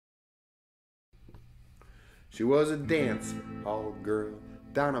She was a dancer, hall girl,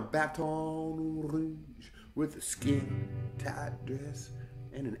 down a Baton Rouge, with a skin tight dress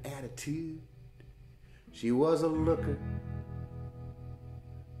and an attitude. She was a looker,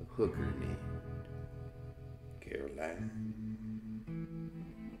 a hooker named Caroline.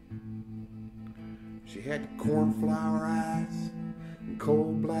 She had cornflower eyes and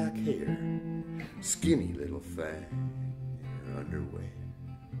coal black hair, skinny little thing in her underwear.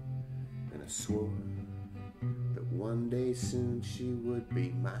 And I swore that one day soon she would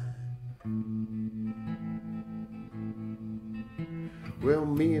be mine. Well,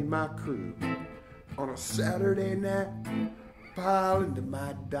 me and my crew on a Saturday night pile into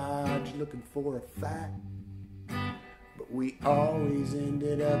my Dodge looking for a fight. But we always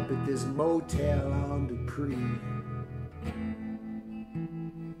ended up at this motel on Dupree.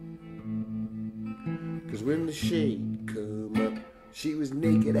 'Cause when the shade come up, she was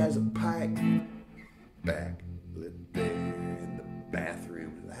naked as a pike, back lit there in the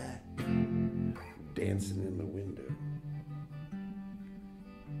bathroom light, dancing in the window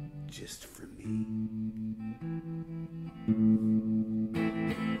just for me.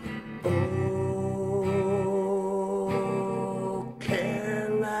 Oh,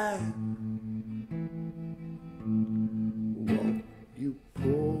 Caroline, won't you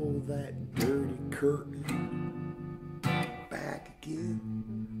pull that dirty curtain back again?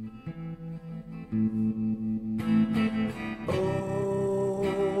 Oh,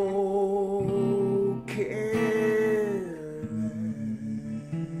 Caroline,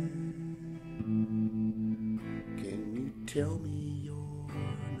 can you tell me you're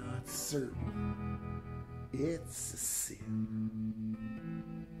not certain it's a sin?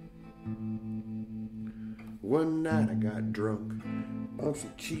 One night I got drunk on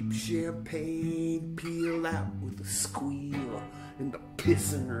some cheap champagne, peeled out with a squeal in the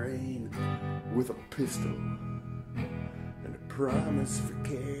pissing rain, with a pistol and a promise for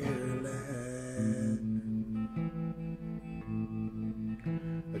Caroline.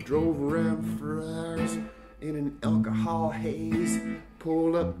 I drove around for hours in an alcohol haze,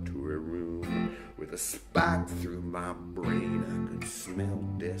 pulled up to her room with a spike through my brain. I could smell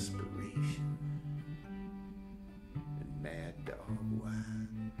desperation and mad dog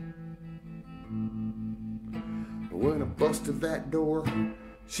wine. But when I busted that door,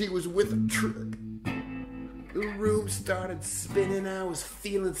 she was with a truck. The room started spinning, I was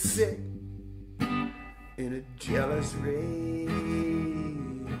feeling sick. In a jealous rage,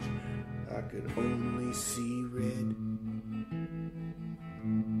 I could only see red.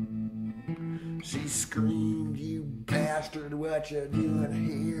 She screamed, "You bastard, what you doing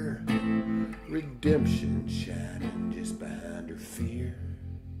here?" Redemption shining just behind her fear.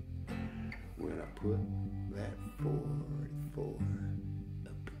 When I put that 44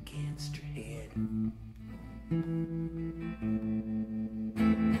 up against her head.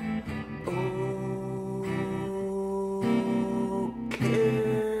 Oh,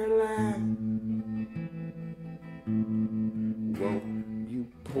 Caroline, won't you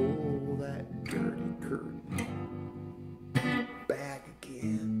pull that dirty curtain back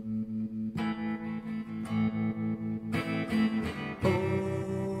again?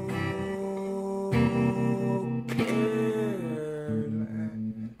 Oh,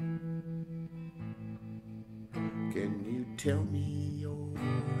 Caroline, can you tell me you're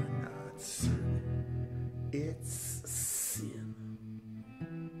not certain it's a sin?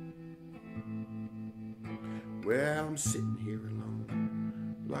 Well, I'm sitting here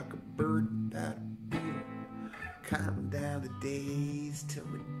alone, like a bird without a bill, counting down the days till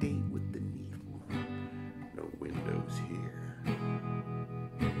my date with the needle. No windows here,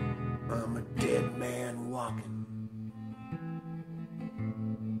 I'm a dead man walking.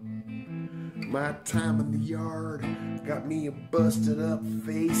 My time in the yard got me a busted up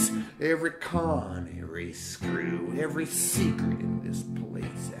face. Every con, every screw, every secret in this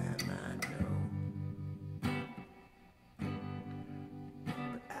place I know.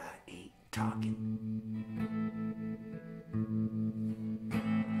 But I ain't talking.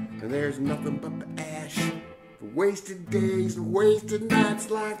 And there's nothing but the ash for wasted days and wasted nights,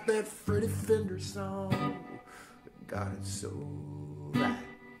 like that Freddie Fender song that got it so right.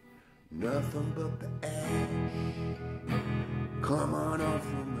 Nothing but the ash come on off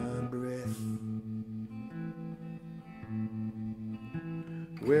of my breath.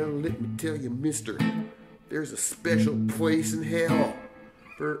 Well, let me tell you, mister, there's a special place in hell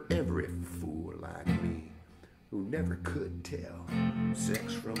for every fool like me who never could tell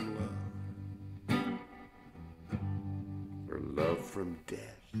sex from love, or love from death.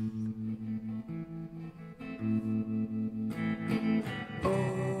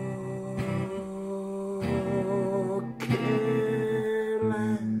 Oh,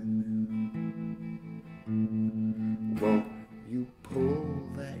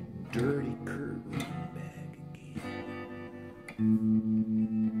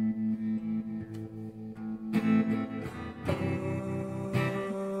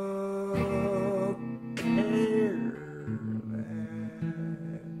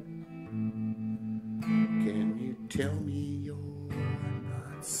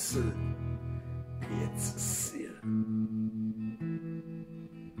 not certain it's a sin?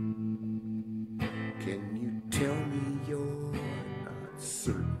 Can you tell me you're not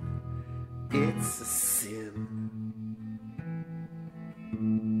certain it's a sin?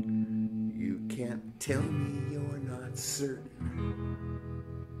 You can't tell me you're not certain.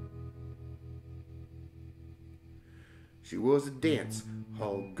 She was a dance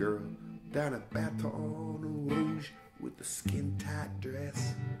hall girl down at Baton Rouge with a skin-tight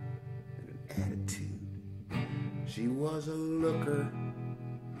dress and an attitude. She was a looker,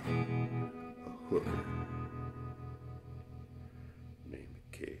 a hooker.